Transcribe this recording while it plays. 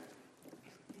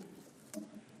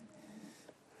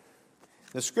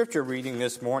The scripture reading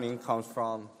this morning comes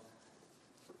from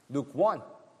Luke 1,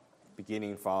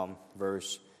 beginning from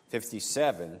verse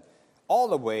 57, all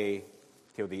the way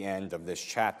till the end of this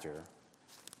chapter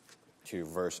to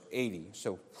verse 80.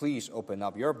 So please open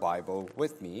up your Bible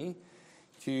with me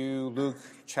to Luke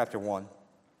chapter 1,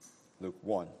 Luke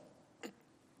 1.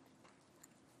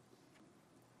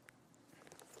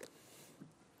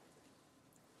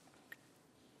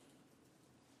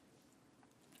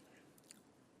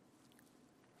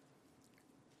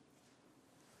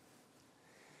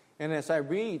 And as I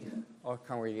read, our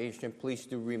congregation, please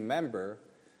do remember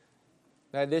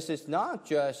that this is not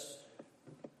just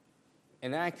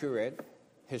an accurate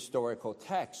historical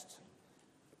text.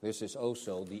 This is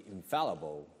also the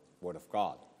infallible Word of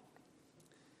God.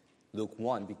 Luke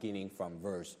 1, beginning from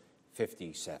verse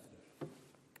 57.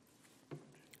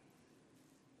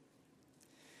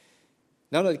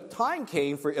 Now the time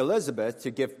came for Elizabeth to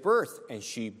give birth, and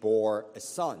she bore a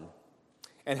son.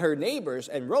 And her neighbors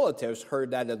and relatives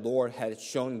heard that the Lord had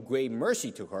shown great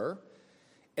mercy to her,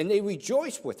 and they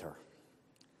rejoiced with her.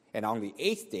 And on the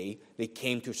 8th day, they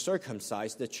came to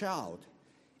circumcise the child.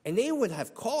 And they would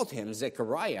have called him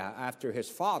Zechariah after his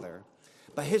father.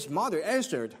 But his mother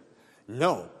answered,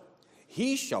 "No,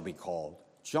 he shall be called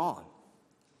John."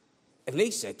 And they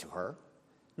said to her,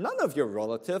 "None of your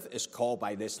relative is called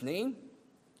by this name."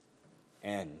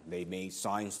 And they made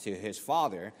signs to his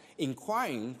father,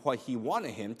 inquiring what he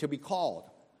wanted him to be called.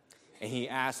 And he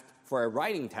asked for a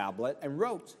writing tablet and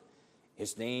wrote,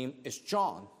 "His name is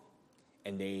John."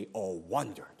 And they all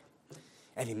wondered.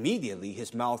 And immediately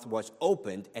his mouth was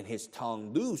opened and his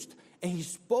tongue loosed, and he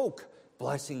spoke,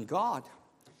 blessing God.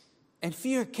 And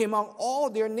fear came on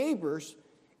all their neighbors,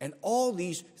 and all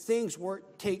these things were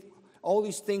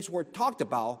talked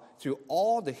about through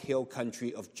all the hill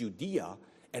country of Judea.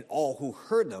 And all who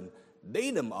heard them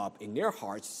laid them up in their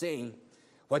hearts, saying,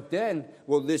 "What then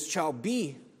will this child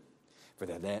be?"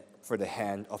 For the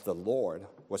hand of the Lord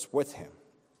was with him.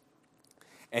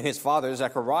 And his father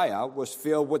Zechariah was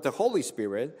filled with the Holy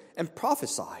Spirit and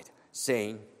prophesied,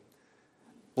 saying,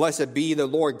 "Blessed be the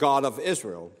Lord God of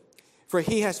Israel, for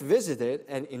he has visited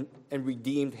and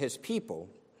redeemed his people,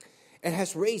 and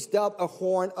has raised up a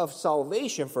horn of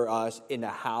salvation for us in the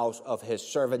house of his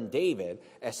servant David,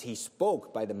 as he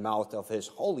spoke by the mouth of his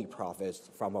holy prophets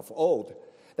from of old,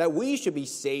 that we should be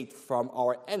saved from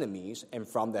our enemies and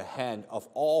from the hand of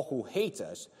all who hate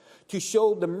us, to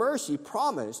show the mercy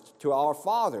promised to our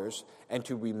fathers, and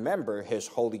to remember his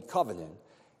holy covenant,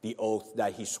 the oath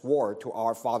that he swore to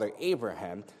our father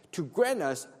Abraham, to grant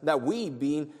us that we,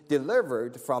 being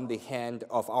delivered from the hand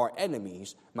of our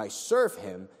enemies, might serve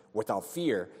him without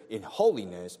fear, in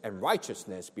holiness and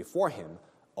righteousness before him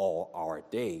all our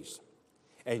days.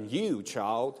 And you,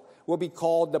 child, will be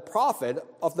called the prophet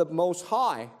of the Most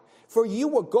High, for you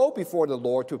will go before the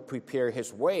Lord to prepare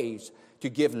his ways, to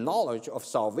give knowledge of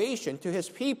salvation to his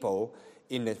people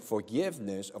in the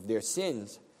forgiveness of their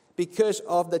sins, because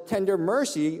of the tender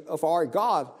mercy of our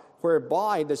God,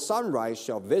 whereby the sunrise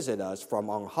shall visit us from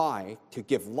on high, to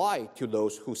give light to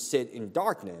those who sit in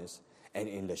darkness and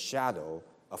in the shadow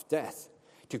of death,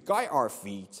 to guide our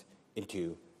feet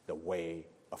into the way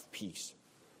of peace."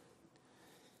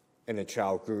 And the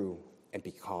child grew and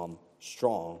became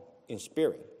strong in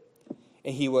spirit,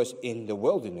 and he was in the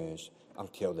wilderness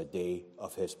until the day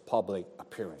of his public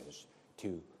appearance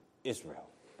to Israel.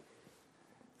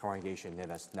 Congregation,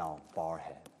 let us now bow our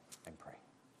head and pray.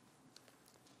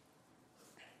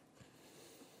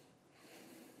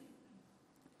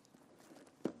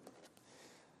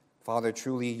 Father,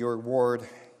 truly your word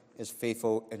is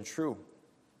faithful and true.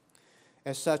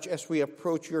 As such, as we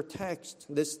approach your text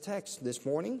this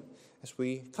morning, as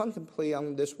we contemplate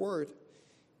on this word,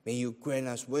 may you grant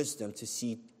us wisdom to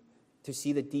see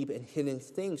the deep and hidden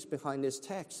things behind this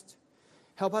text.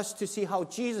 Help us to see how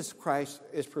Jesus Christ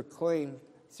is proclaimed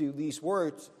through these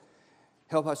words.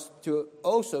 Help us to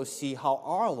also see how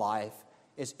our life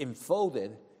is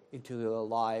enfolded into the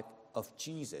life of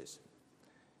Jesus.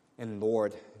 And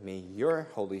Lord, may your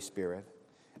Holy Spirit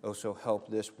also help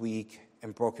this weak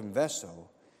and broken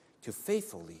vessel to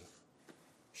faithfully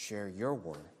share your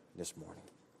word this morning.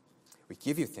 We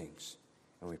give you thanks,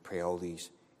 and we pray all these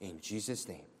in Jesus'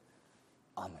 name.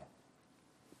 Amen.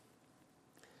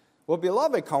 Well,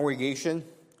 beloved congregation,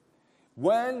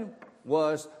 when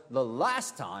was the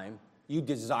last time you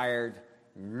desired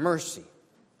mercy?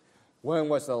 When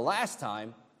was the last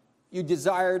time you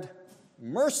desired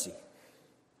mercy?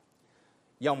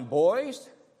 Young boys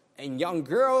and young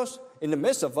girls in the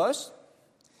midst of us,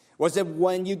 was it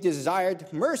when you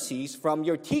desired mercies from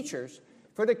your teachers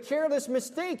for the careless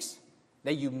mistakes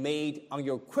that you made on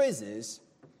your quizzes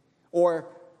Or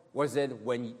was it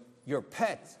when your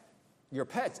pet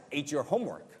ate your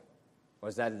homework?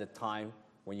 Was that the time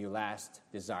when you last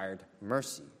desired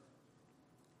mercy?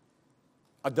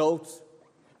 Adults,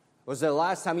 was the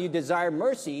last time you desired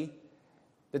mercy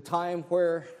the time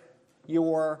where you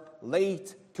were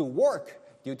late to work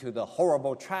due to the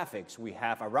horrible traffics we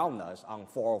have around us on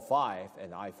 405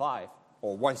 and I-5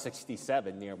 or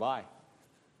 167 nearby?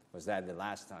 Was that the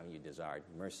last time you desired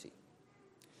mercy?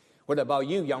 What about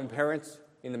you, young parents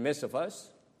in the midst of us?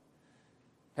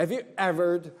 Have you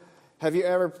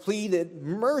ever pleaded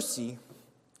mercy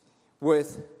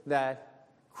with that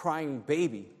crying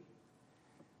baby?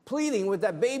 Pleading with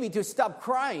that baby to stop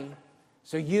crying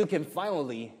so you can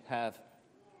finally have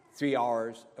 3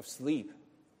 hours of sleep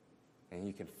and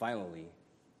you can finally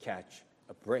catch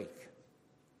a break.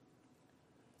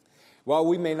 While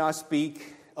we may not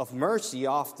speak of mercy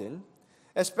often,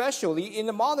 especially in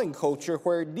the modern culture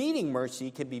where needing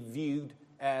mercy can be viewed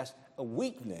as a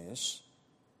weakness,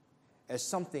 as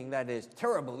something that is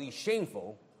terribly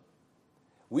shameful,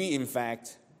 we in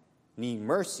fact need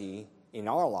mercy in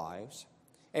our lives,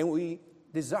 and we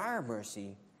desire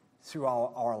mercy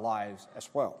throughout our lives as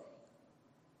well.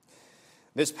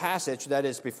 This passage that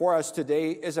is before us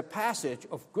today is a passage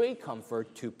of great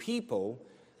comfort to people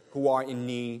who are in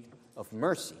need of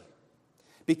mercy.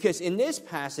 Because in this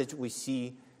passage we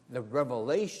see the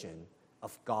revelation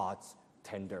of God's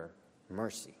tender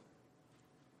mercy.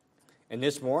 And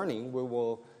this morning we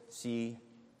will see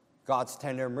God's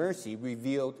tender mercy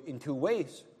revealed in two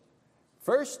ways.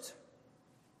 First,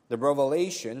 the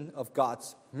revelation of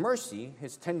God's mercy,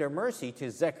 his tender mercy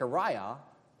to Zechariah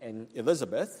and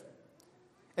Elizabeth.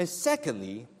 And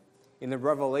secondly, in the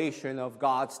revelation of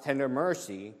God's tender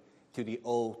mercy to the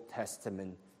Old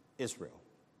Testament Israel.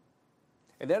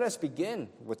 And let us begin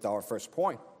with our first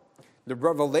point, the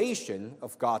revelation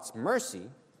of God's mercy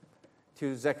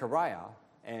to Zechariah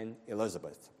and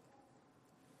Elizabeth.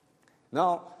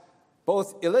 Now,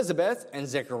 both Elizabeth and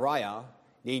Zechariah,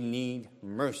 they need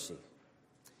mercy.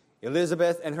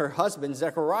 Elizabeth and her husband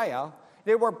Zechariah,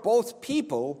 they were both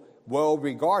people well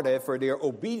regarded for their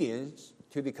obedience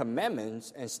to the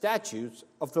commandments and statutes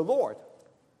of the Lord.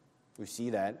 We see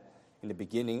that in the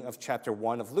beginning of chapter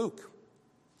 1 of Luke.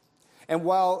 And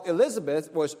while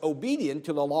Elizabeth was obedient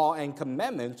to the law and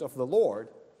commandments of the Lord,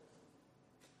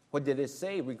 what did it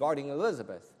say regarding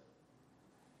Elizabeth?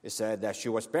 It said that she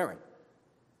was barren.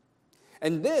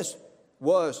 And this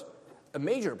was a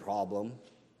major problem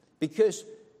because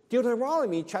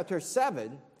Deuteronomy chapter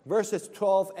 7, verses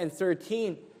 12 and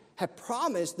 13 had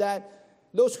promised that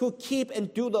those who keep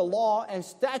and do the law and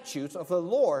statutes of the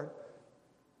Lord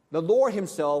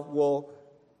himself will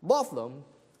love them,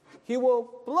 he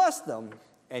will bless them,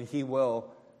 and he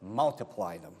will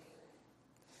multiply them.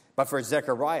 But for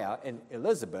Zechariah and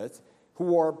Elizabeth, who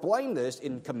were blameless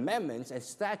in commandments and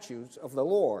statutes of the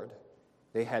Lord,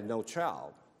 they had no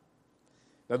child.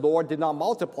 The Lord did not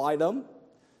multiply them,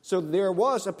 so there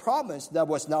was a promise that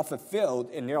was not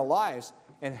fulfilled in their lives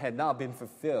and had not been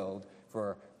fulfilled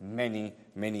for many,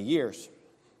 many years.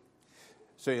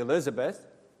 So Elizabeth,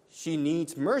 she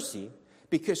needs mercy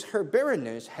because her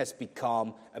barrenness has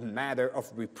become a matter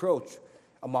of reproach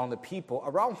among the people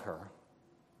around her.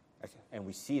 And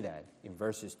we see that in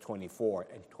verses 24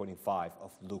 and 25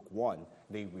 of Luke 1.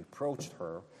 They reproached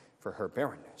her for her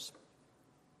barrenness.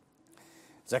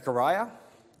 Zechariah,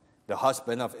 the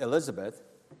husband of Elizabeth,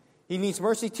 he needs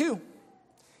mercy too.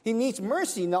 He needs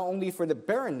mercy not only for the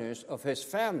barrenness of his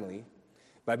family,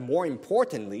 but more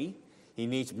importantly, he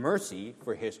needs mercy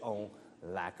for his own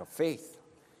lack of faith.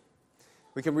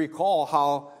 We can recall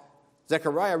how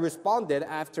Zechariah responded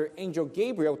after Angel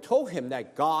Gabriel told him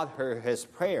that God heard his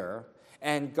prayer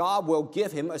and God will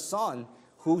give him a son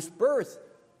whose birth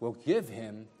will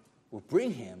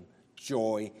bring him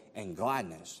joy and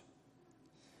gladness.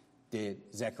 Did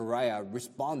Zechariah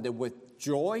respond with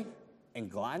joy and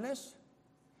gladness?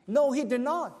 No, he did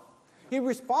not. He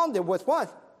responded with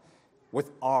what?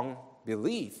 With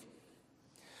unbelief.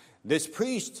 This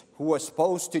priest who was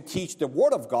supposed to teach the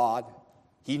word of God,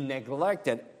 he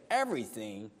neglected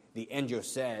everything the angel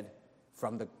said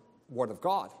from the word of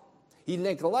God. He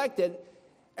neglected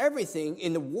everything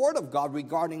in the word of God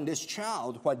regarding this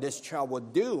child, what this child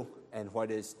would do, and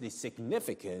what is the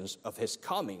significance of his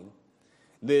coming.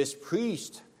 This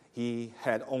priest, he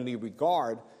had only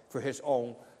regard for his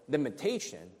own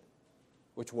limitation,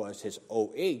 which was his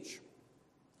old age.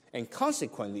 And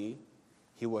consequently,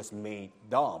 he was made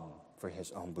dumb for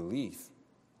his unbelief.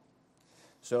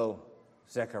 So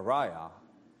Zechariah,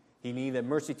 he needed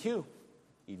mercy too.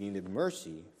 He needed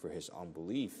mercy for his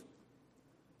unbelief.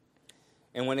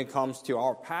 And when it comes to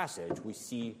our passage, we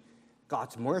see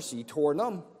God's mercy toward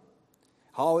them.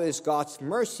 How is God's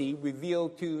mercy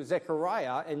revealed to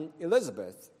Zechariah and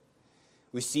Elizabeth?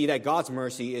 We see that God's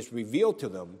mercy is revealed to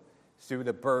them through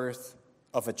the birth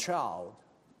of a child,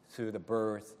 through the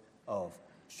birth of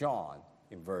John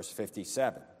in verse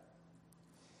 57.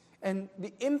 And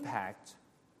the impact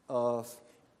of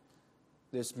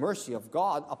this mercy of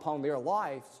God upon their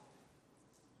lives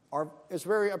is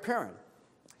very apparent.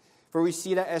 For we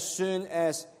see that as soon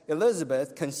as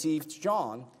Elizabeth conceived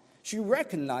John, she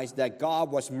recognized that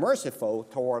God was merciful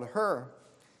toward her,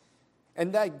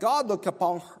 and that God looked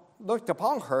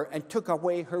upon her and took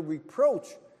away her reproach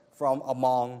from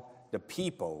among the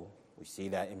people. We see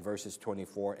that in verses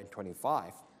 24 and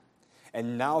 25.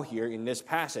 And now here in this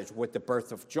passage with the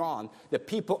birth of John, the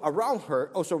people around her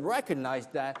also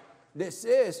recognized that this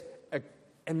is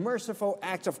a merciful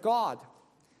act of God.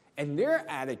 And their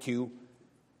attitude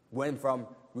went from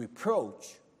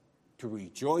reproach to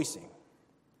rejoicing,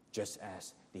 just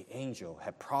as the angel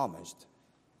had promised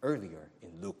earlier in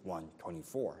Luke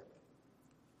 1:24.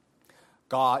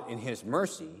 God, in his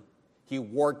mercy, he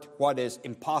worked what is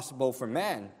impossible for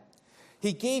man.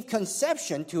 He gave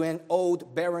conception to an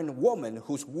old barren woman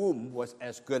whose womb was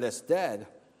as good as dead.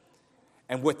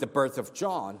 And with the birth of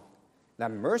John,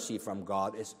 that mercy from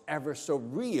God is ever so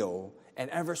real and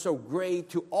ever so great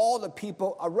to all the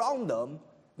people around them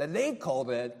that they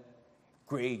called it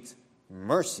great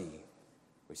mercy.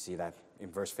 We see that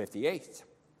in verse 58.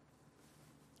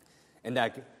 And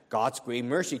that God's great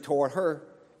mercy toward her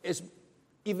is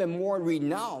even more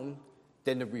renowned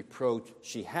than the reproach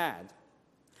she had.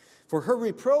 For her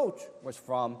reproach was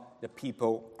from the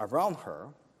people around her,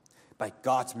 but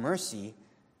God's mercy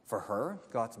for her,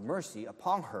 God's mercy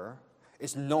upon her,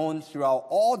 is known throughout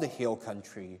all the hill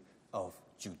country of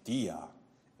Judea,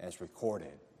 as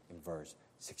recorded in verse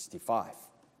 65.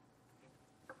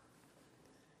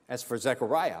 As for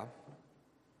Zechariah,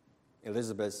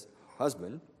 Elizabeth's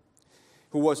husband,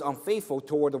 who was unfaithful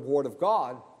toward the word of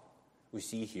God, we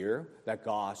see here that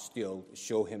God still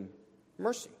showed him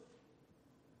mercy.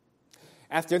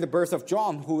 After the birth of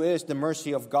John, who is the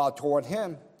mercy of God toward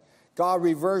him, God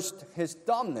reversed his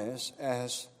dumbness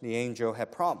as the angel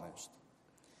had promised.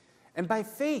 And by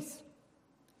faith,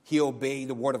 he obeyed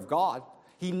the word of God.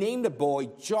 He named the boy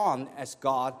John as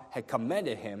God had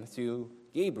commanded him through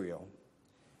Gabriel.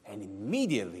 And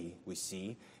immediately we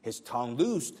see his tongue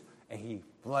loosed and he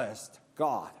blessed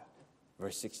God.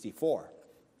 Verse 64.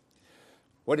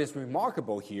 What is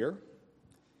remarkable here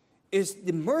is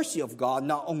the mercy of God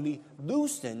not only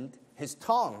loosened his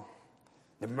tongue,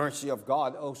 the mercy of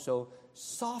God also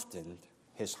softened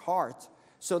his heart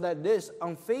so that this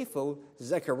unfaithful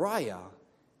Zechariah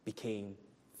became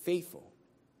faithful.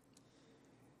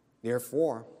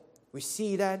 Therefore, we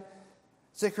see that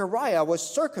Zechariah was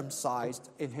circumcised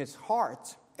in his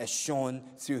heart as shown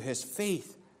through his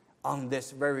faith on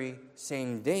this very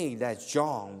same day that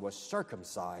John was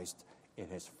circumcised in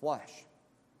his flesh.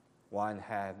 One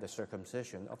had the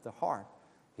circumcision of the heart.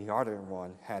 The other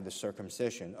one had the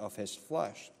circumcision of his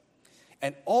flesh.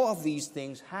 And all of these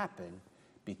things happened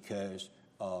because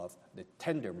of the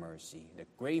tender mercy, the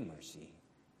great mercy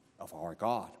of our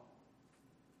God.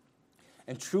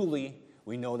 And truly,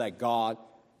 we know that God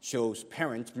shows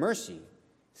parents mercy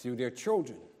through their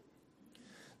children.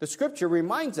 The scripture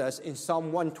reminds us in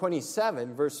Psalm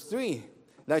 127, verse 3,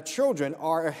 that children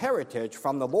are a heritage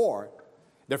from the Lord,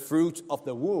 the fruits of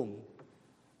the womb,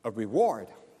 a reward.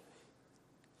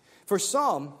 For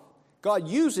some, God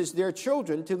uses their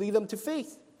children to lead them to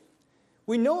faith.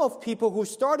 We know of people who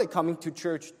started coming to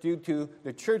church due to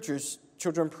the church's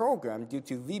children program, due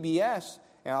to VBS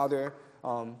and other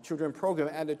children program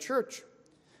at the church.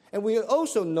 And we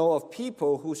also know of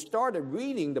people who started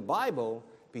reading the Bible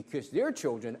because their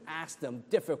children asked them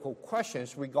difficult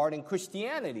questions regarding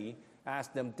Christianity,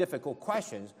 asked them difficult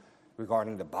questions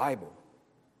regarding the Bible.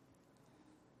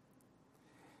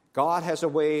 God has a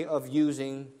way of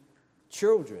using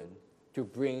children to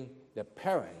bring the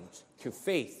parents to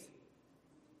faith.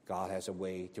 God has a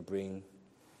way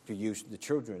to use the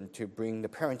children to bring the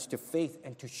parents to faith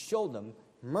and to show them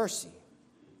mercy.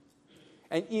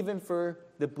 And even for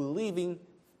the believing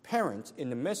parents in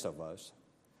the midst of us,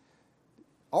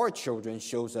 our children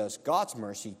shows us God's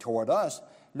mercy toward us,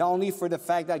 not only for the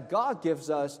fact that God gives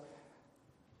us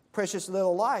precious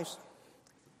little lives,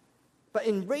 but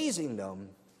in raising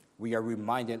them, we are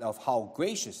reminded of how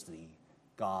graciously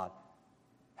God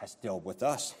has dealt with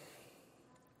us.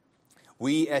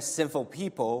 We as sinful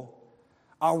people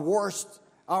are worse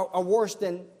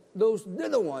than those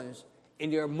little ones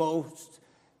in their most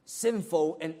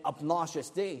sinful and obnoxious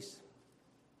days.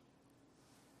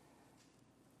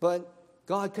 But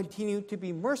God continued to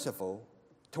be merciful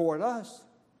toward us.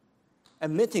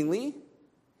 Admittingly,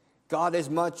 God is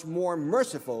much more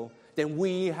merciful than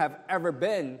we have ever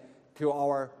been to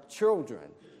our children.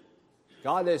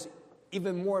 God is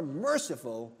even more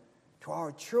merciful to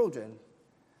our children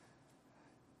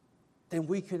than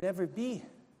we could ever be.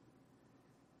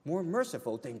 More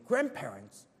merciful than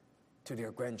grandparents to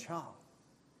their grandchild.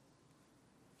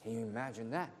 Can you imagine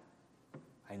that?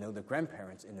 I know the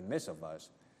grandparents in the midst of us,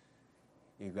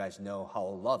 you guys know how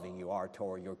loving you are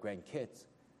toward your grandkids.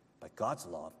 But God's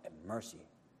love and mercy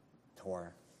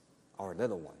toward our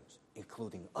little ones,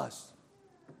 including us,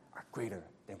 are greater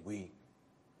than we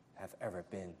have ever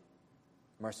been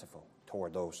merciful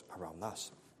toward those around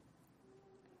us.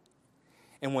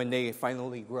 And when they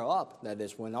finally grow up, that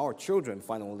is, when our children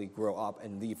finally grow up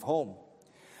and leave home,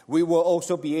 we will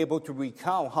also be able to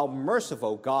recount how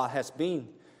merciful God has been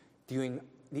during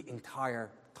the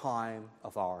entire time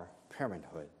of our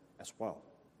parenthood as well.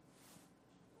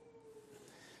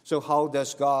 So how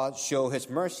does God show his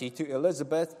mercy to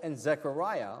Elizabeth and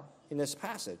Zechariah in this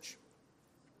passage?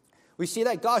 We see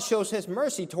that God shows his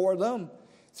mercy toward them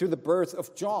through the birth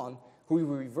of John, who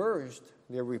reversed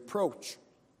their reproach.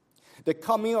 The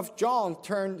coming of John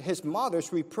turned his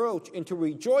mother's reproach into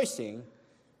rejoicing,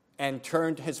 and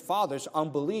turned his father's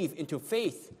unbelief into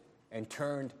faith, and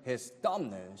turned his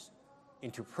dumbness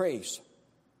into praise.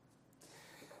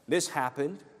 This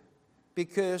happened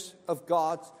because of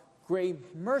God's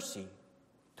great mercy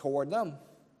toward them.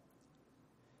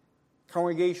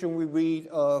 Congregation, we read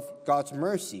of God's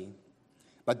mercy,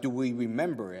 but do we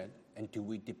remember it and do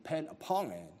we depend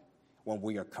upon it when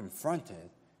we are confronted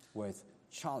with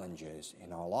challenges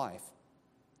in our life?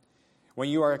 When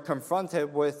you are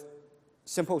confronted with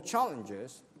simple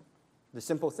challenges, the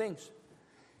simple things,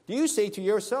 do you say to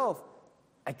yourself,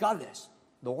 I got this,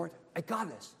 Lord, I got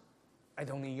this. I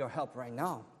don't need your help right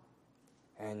now.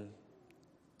 And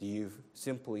do you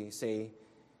simply say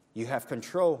you have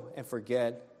control and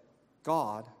forget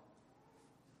God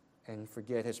and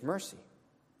forget his mercy?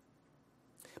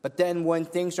 But then when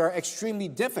things are extremely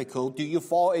difficult, do you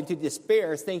fall into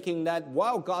despair thinking that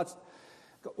while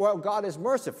God is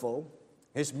merciful,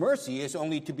 his mercy is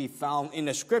only to be found in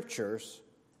the scriptures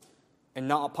and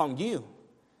not upon you?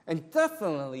 And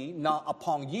definitely not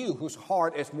upon you whose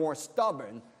heart is more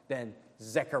stubborn than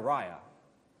Zechariah.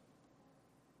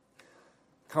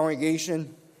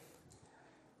 Congregation,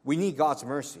 we need God's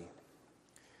mercy.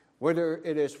 Whether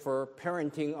it is for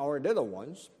parenting our little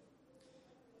ones,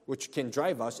 which can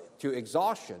drive us to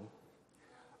exhaustion,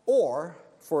 or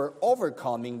for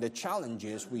overcoming the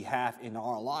challenges we have in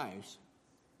our lives,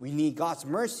 we need God's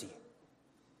mercy.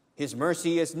 His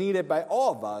mercy is needed by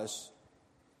all of us,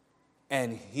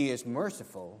 and he is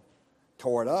merciful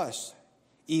toward us,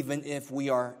 even if we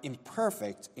are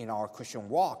imperfect in our Christian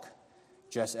walk,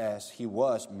 just as he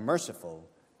was merciful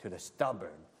to the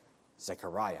stubborn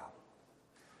Zechariah.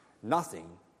 Nothing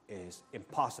is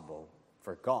impossible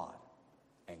for God,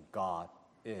 and God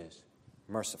is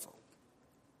merciful.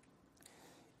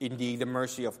 Indeed, the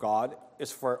mercy of God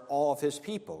is for all of his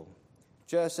people,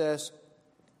 just as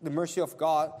the mercy of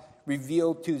God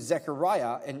revealed to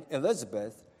Zechariah and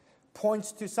Elizabeth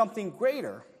points to something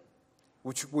greater,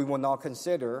 which we will now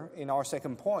consider in our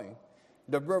second point,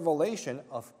 the revelation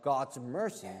of God's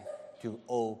mercy to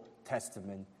Old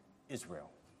Testament Israel.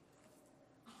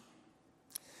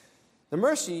 The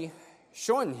mercy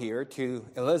shown here to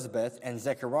Elizabeth and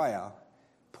Zechariah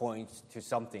points to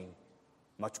something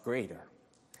much greater.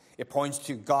 It points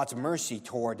to God's mercy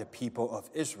toward the people of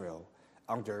Israel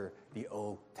under the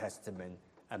Old Testament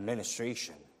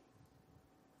administration.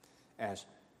 As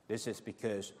this is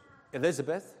because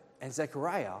Elizabeth and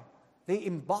Zechariah, they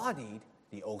embodied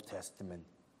the Old Testament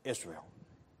Israel.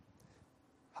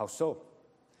 How so?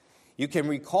 You can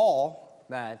recall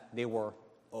that they were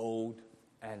old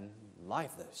and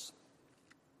lifeless.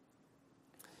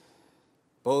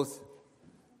 Both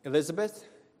Elizabeth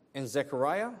and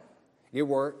Zechariah, they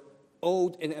were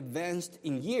old and advanced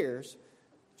in years,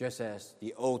 just as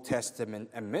the Old Testament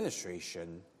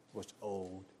administration was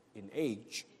old in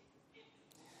age.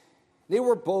 They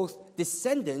were both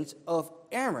descendants of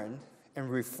Aaron and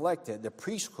reflected the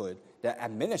priesthood that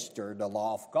administered the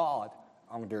law of God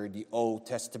under the Old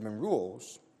Testament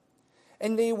rules.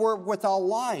 And they were without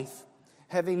life,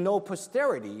 having no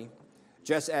posterity,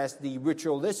 just as the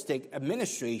ritualistic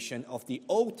administration of the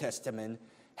Old Testament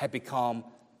had become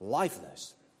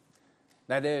lifeless.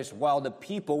 That is, while the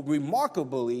people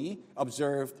remarkably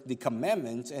observed the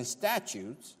commandments and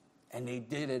statutes, and they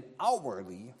did it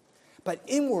outwardly, but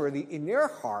inwardly in their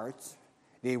hearts,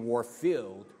 they were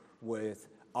filled with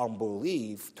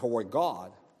unbelief toward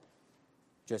God.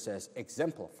 just as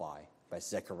exemplified by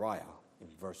Zechariah in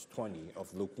verse 20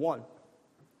 of Luke 1.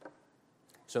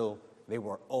 So they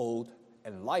were old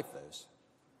and lifeless,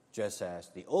 just as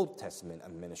the Old Testament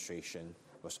administration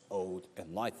was old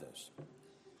and lifeless.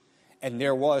 And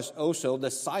there was also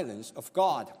the silence of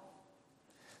God.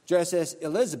 Just as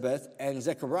Elizabeth and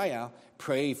Zechariah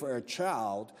prayed for a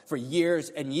child for years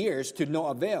and years to no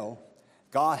avail,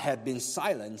 God had been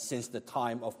silent since the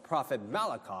time of prophet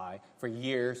Malachi for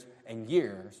years and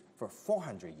years, for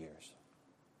 400 years.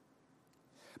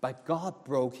 But God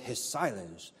broke his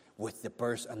silence with the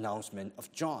birth announcement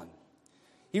of John.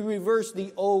 He reversed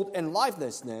the old and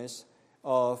lifelessness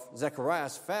of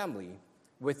Zechariah's family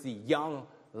with the young,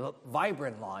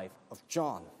 vibrant life of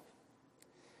John.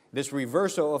 This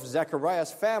reversal of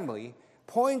Zechariah's family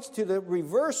points to the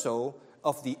reversal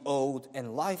of the old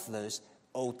and lifeless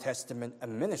Old Testament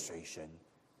administration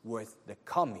with the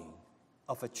coming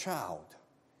of a child,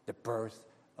 the birth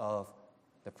of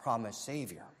the promised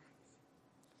Savior.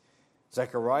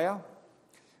 Zechariah,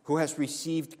 who has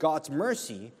received God's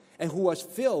mercy and who was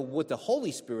filled with the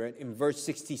Holy Spirit in verse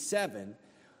 67,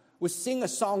 would sing a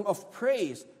song of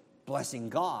praise, blessing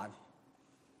God,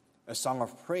 a song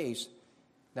of praise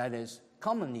that is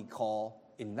commonly called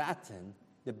in Latin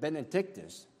the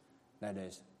Benedictus, that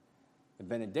is, the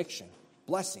benediction,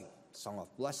 blessing, song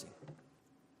of blessing.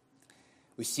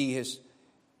 We see his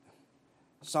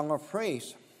song of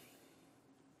praise.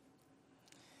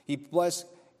 He blessed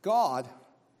God,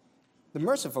 the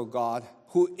merciful God,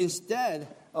 who instead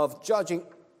of judging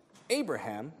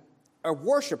Abraham, a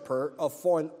worshiper of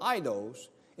foreign idols,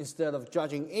 instead of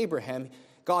judging Abraham,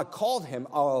 God called him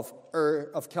out of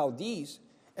Ur of Chaldees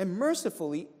and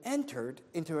mercifully entered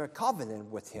into a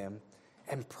covenant with him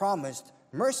and promised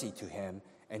mercy to him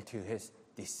and to his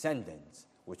descendants,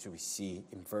 which we see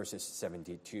in verses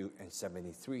 72 and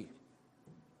 73.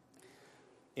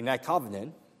 In that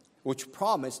covenant, which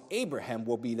promised Abraham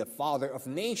will be the father of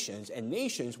nations, and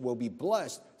nations will be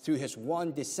blessed through his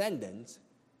one descendant,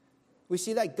 we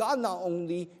see that God not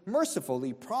only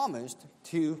mercifully promised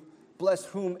to bless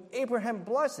whom Abraham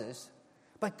blesses,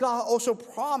 but God also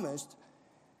promised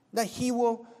that he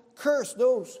will curse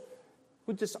those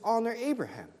who dishonor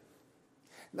Abraham.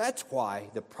 That's why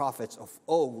the prophets of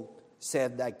old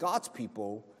said that God's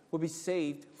people will be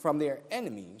saved from their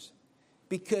enemies,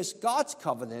 because God's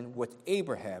covenant with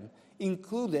Abraham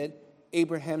included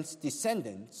Abraham's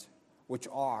descendants, which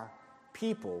are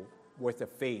people with a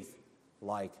faith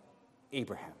like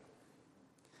Abraham.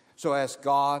 So as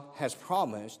God has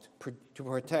promised to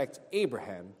protect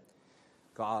Abraham,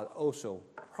 God also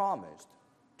promised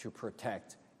to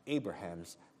protect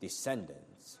Abraham's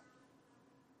descendants.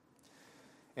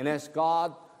 And as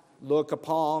God looked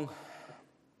upon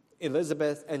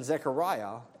Elizabeth and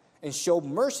Zechariah and showed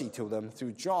mercy to them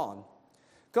through John,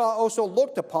 God also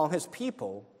looked upon his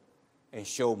people and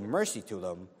showed mercy to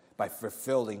them by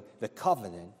fulfilling the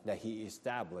covenant that he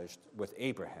established with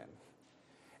Abraham.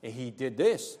 And he did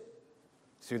this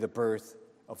through the birth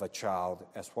of a child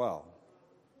as well.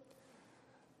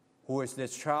 Who is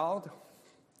this child?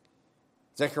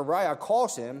 Zechariah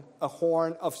calls him a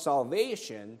horn of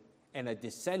salvation and a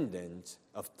descendant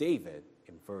of David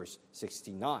in verse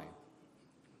 69.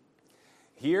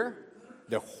 Here,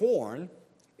 the horn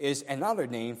is another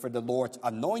name for the Lord's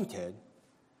anointed,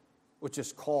 which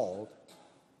is called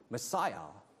Messiah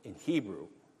in Hebrew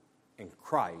and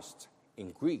Christ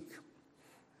in Greek.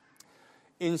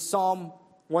 In Psalm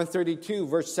 132,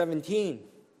 verse 17,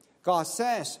 God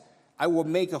says, I will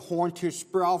make a horn to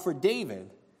sprout for David.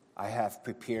 I have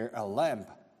prepared a lamp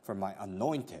for my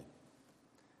anointed.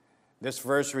 This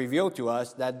verse revealed to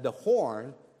us that the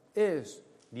horn is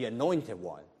the anointed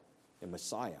one, the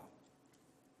Messiah.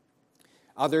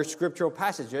 Other scriptural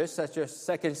passages, such as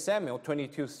 2 Samuel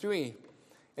 22:3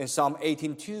 and Psalm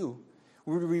 18:2,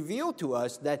 would reveal to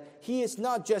us that he is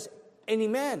not just any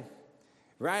man.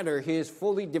 Rather, he is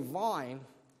fully divine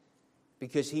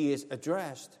because he is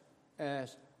addressed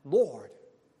as Lord,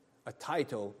 a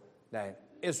title that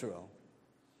Israel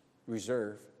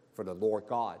reserved for the Lord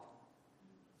God.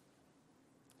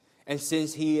 And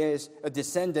since he is a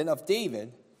descendant of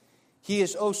David, he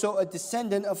is also a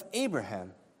descendant of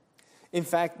Abraham. In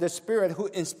fact, the Spirit who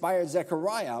inspired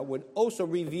Zechariah would also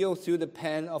reveal through the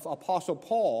pen of Apostle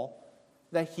Paul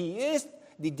that he is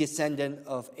the descendant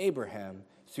of Abraham,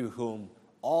 through whom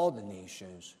all the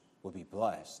nations will be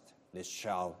blessed. This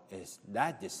child is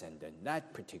that descendant,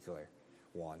 that particular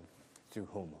one, through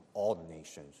whom all the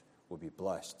nations will be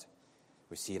blessed.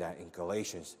 We see that in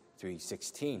Galatians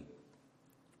 3:16.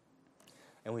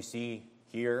 And we see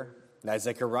here that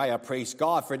Zechariah praised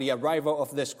God for the arrival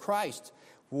of this Christ,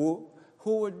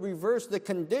 who would reverse the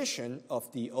condition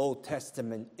of the Old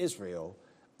Testament Israel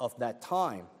of that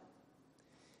time.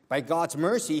 By God's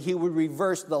mercy, he would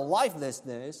reverse the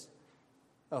lifelessness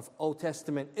of Old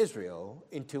Testament Israel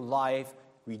into life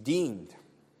redeemed.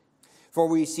 For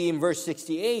we see in verse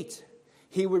 68,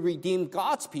 he would redeem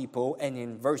God's people, and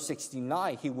in verse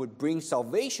 69, he would bring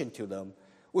salvation to them,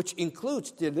 which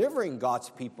includes delivering God's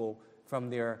people from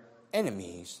their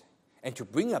enemies and to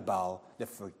bring about the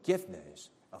forgiveness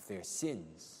of their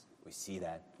sins. We see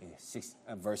that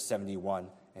in verse 71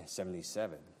 and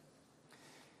 77.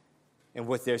 And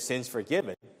with their sins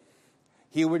forgiven,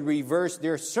 he would reverse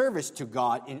their service to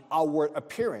God in outward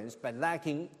appearance by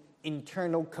lacking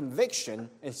internal conviction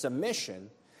and submission.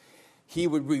 He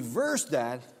would reverse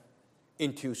that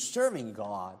into serving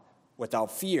God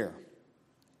without fear.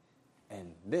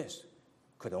 And this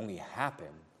could only happen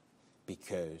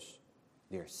because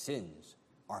their sins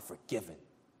are forgiven.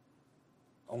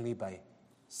 Only by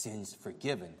sins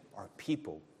forgiven are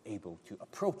people able to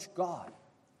approach God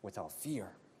without fear.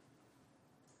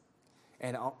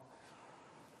 And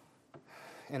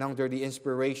under the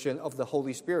inspiration of the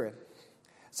Holy Spirit,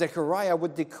 Zechariah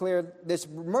would declare this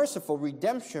merciful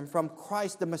redemption from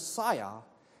Christ the Messiah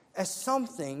as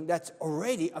something that's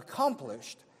already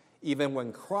accomplished, even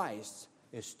when Christ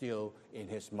is still in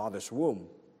his mother's womb.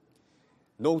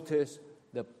 Notice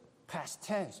the past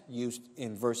tense used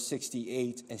in verse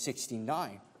 68 and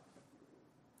 69.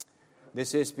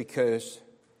 This is because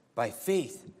by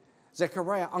faith,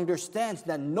 Zechariah understands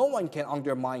that no one can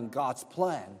undermine God's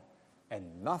plan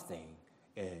and nothing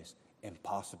is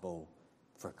impossible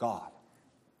for God.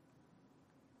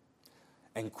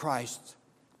 And Christ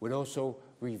would also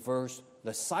reverse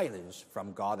the silence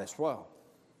from God as well.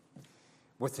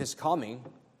 With his coming,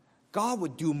 God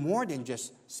would do more than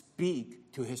just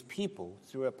speak to his people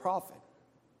through a prophet.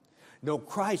 No,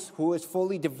 Christ, who is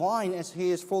fully divine as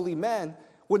he is fully man,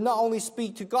 would not only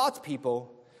speak to God's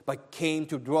people, but came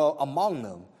to dwell among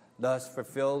them, thus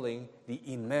fulfilling the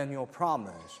Emmanuel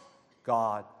promise,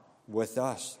 God with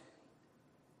us.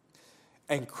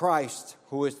 And Christ,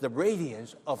 who is the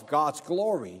radiance of God's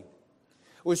glory,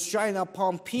 will shine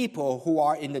upon people who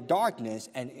are in the darkness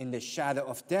and in the shadow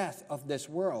of death of this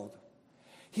world.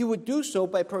 He would do so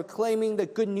by proclaiming the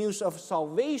good news of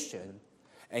salvation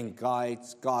and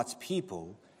guides God's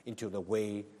people into the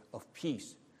way of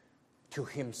peace to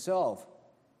himself,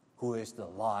 who is the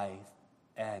life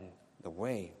and the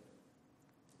way.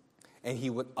 And he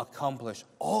would accomplish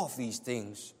all of these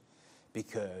things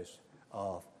because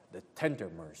of the tender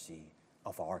mercy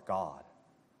of our God,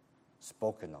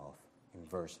 spoken of in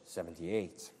verse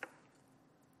 78.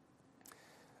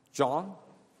 John,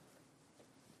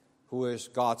 who is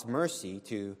God's mercy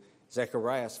to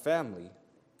Zechariah's family,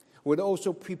 would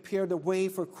also prepare the way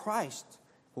for Christ,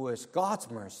 who is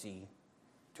God's mercy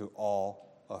to all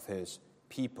of his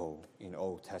people in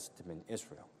Old Testament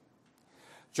Israel.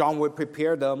 John would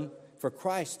prepare them for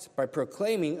Christ by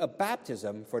proclaiming a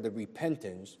baptism for the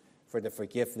repentance for the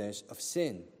forgiveness of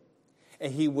sin.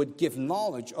 And he would give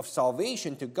knowledge of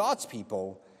salvation to God's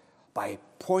people by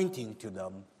pointing to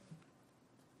them,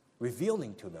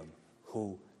 revealing to them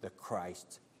who the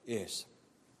Christ is.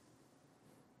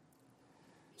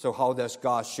 So how does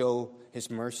God show his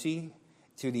mercy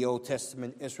to the Old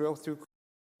Testament Israel through Christ?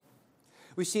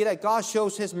 We see that God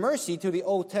shows his mercy to the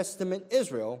Old Testament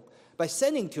Israel by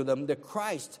sending to them the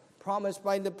Christ promised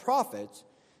by the prophets,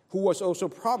 who was also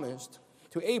promised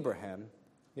to Abraham,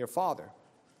 their father.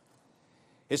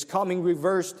 His coming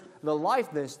reversed the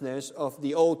lifelessness of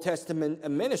the Old Testament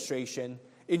administration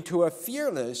into a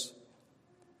fearless,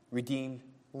 redeemed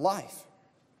life.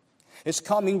 His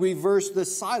coming reversed the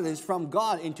silence from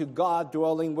God into God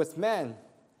dwelling with man.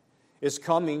 His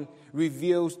coming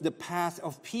reveals the path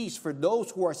of peace for those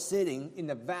who are sitting in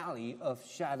the valley of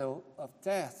shadow of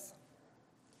death.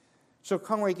 So,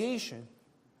 congregation,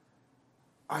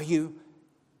 are you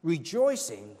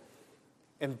rejoicing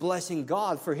and blessing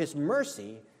God for his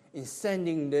mercy in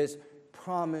sending this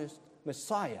promised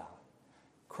Messiah,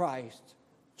 Christ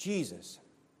Jesus?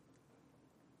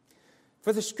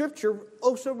 For the scripture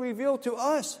also revealed to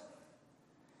us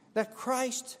that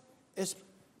Christ is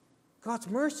God's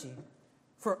mercy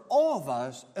for all of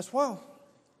us as well.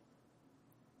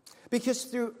 Because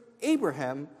through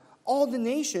Abraham, all the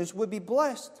nations would be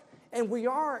blessed. And we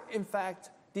are, in fact,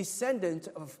 descendants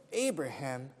of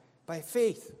Abraham by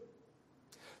faith.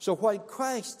 So what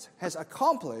Christ has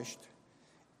accomplished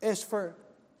is for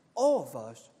all of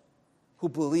us who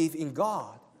believe in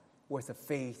God with a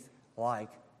faith like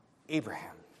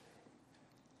Abraham.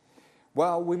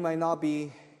 While we might not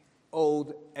be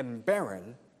old and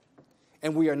barren,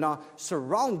 and we are not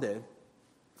surrounded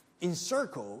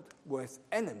encircled with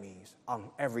enemies on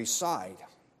every side.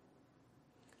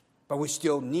 But we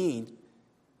still need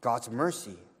God's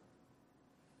mercy.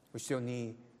 We still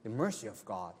need the mercy of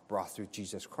God brought through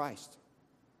Jesus Christ.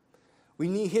 We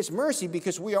need His mercy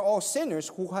because we are all sinners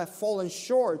who have fallen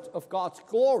short of God's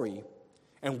glory.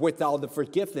 And without the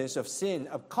forgiveness of sin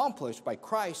accomplished by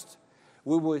Christ,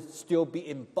 we would still be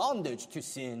in bondage to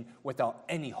sin without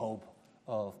any hope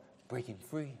of breaking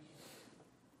free.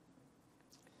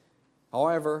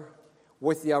 However,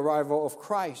 with the arrival of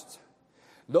Christ,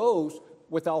 those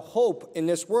without hope in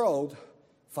this world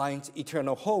find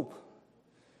eternal hope.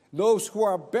 Those who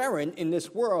are barren in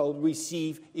this world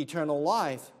receive eternal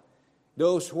life.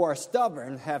 Those who are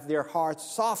stubborn have their hearts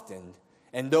softened,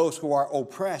 and those who are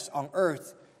oppressed on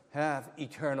earth have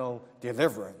eternal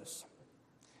deliverance.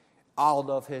 Out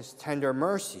of His tender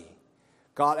mercy,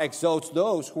 God exalts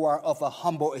those who are of a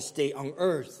humble estate on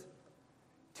earth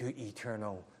to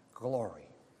eternal glory.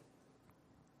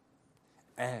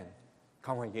 And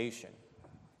congregation,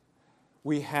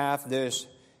 we have this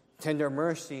tender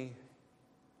mercy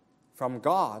from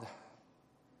God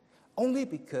only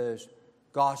because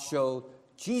God showed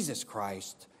Jesus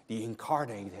Christ, the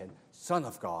incarnated Son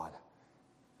of God,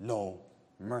 no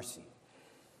mercy.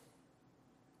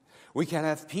 We can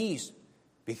have peace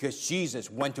because Jesus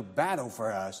went to battle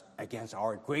for us against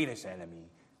our greatest enemy,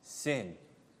 sin.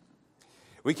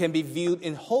 We can be viewed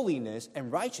in holiness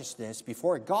and righteousness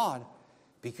before God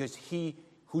because He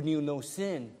who knew no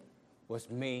sin was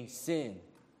made sin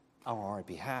on our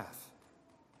behalf.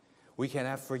 We can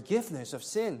have forgiveness of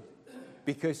sin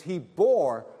because He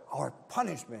bore our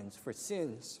punishments for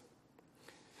sins.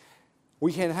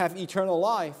 We can have eternal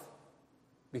life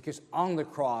because on the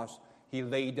cross He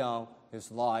laid down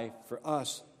His life for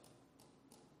us.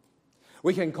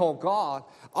 We can call God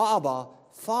Abba,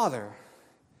 Father,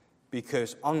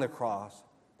 because on the cross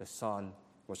the Son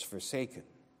was forsaken.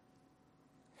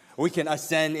 We can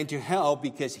ascend into hell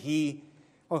because we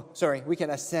can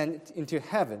ascend into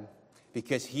heaven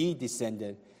because He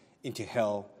descended into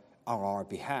hell on our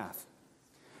behalf.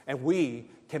 And we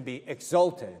can be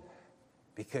exalted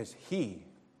because He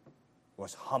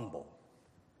was humble.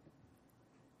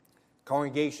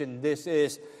 Congregation, this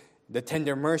is the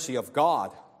tender mercy of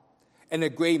God and the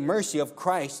great mercy of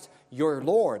Christ, your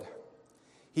Lord.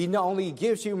 He not only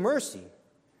gives you mercy,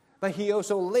 but He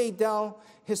also laid down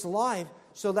His life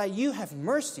so that you have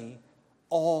mercy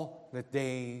all the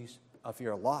days of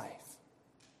your life.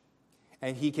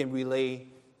 And He can relate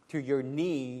to your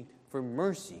need for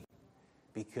mercy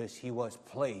because He was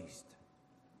placed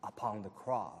upon the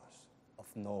cross of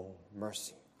no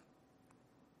mercy.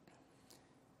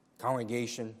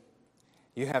 Congregation,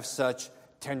 you have such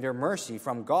tender mercy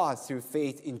from God through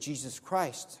faith in Jesus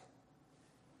Christ.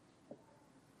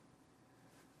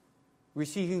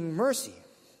 Receiving mercy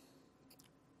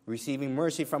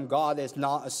from God is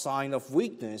not a sign of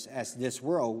weakness as this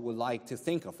world would like to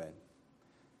think of it.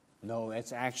 No,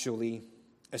 it's actually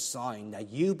a sign that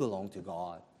you belong to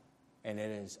God, and it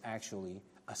is actually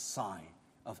a sign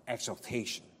of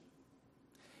exaltation.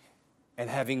 And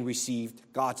having received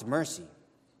God's mercy,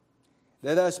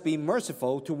 let us be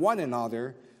merciful to one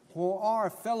another who are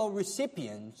fellow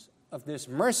recipients of this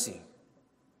mercy.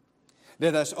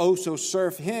 Let us also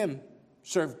serve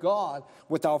God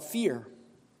without fear,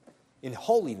 in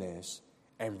holiness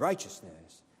and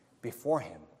righteousness before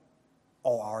Him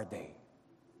all our day.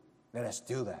 Let us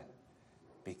do that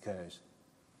because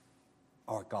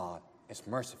our God is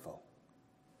merciful,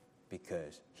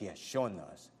 because He has shown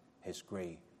us His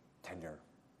great, tender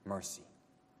mercy.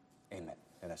 Amen.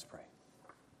 Let us pray.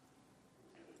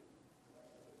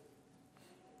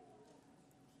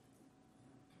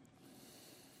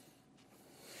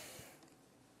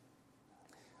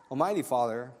 Almighty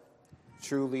Father,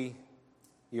 truly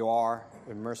You are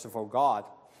a merciful God.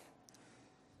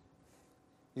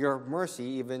 Your mercy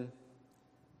even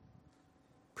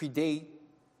predate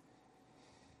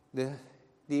the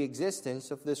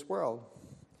existence of this world.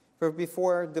 For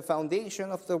before the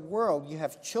foundation of the world, You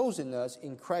have chosen us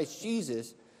in Christ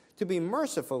Jesus to be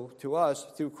merciful to us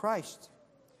through Christ.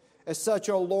 As such,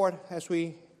 O Lord, as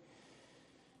we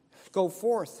go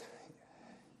forth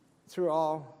through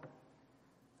all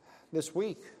this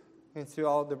week and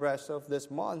throughout the rest of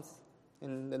this month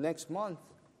and the next month,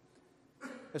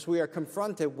 as we are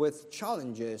confronted with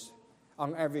challenges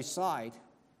on every side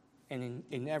and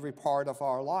in every part of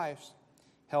our lives,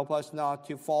 help us not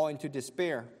to fall into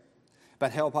despair,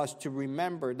 but help us to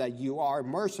remember that You are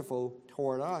merciful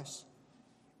toward us.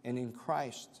 And in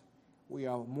Christ, we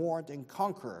are more than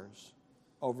conquerors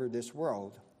over this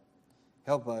world.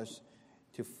 Help us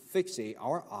to fixate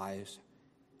our eyes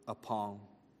upon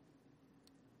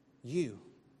You,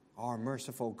 our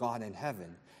merciful God in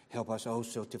heaven, help us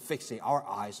also to fixate our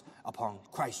eyes upon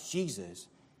Christ Jesus,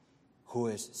 who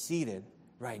is seated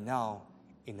right now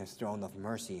in the throne of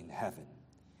mercy in heaven,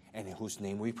 and in whose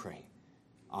name we pray.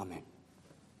 Amen.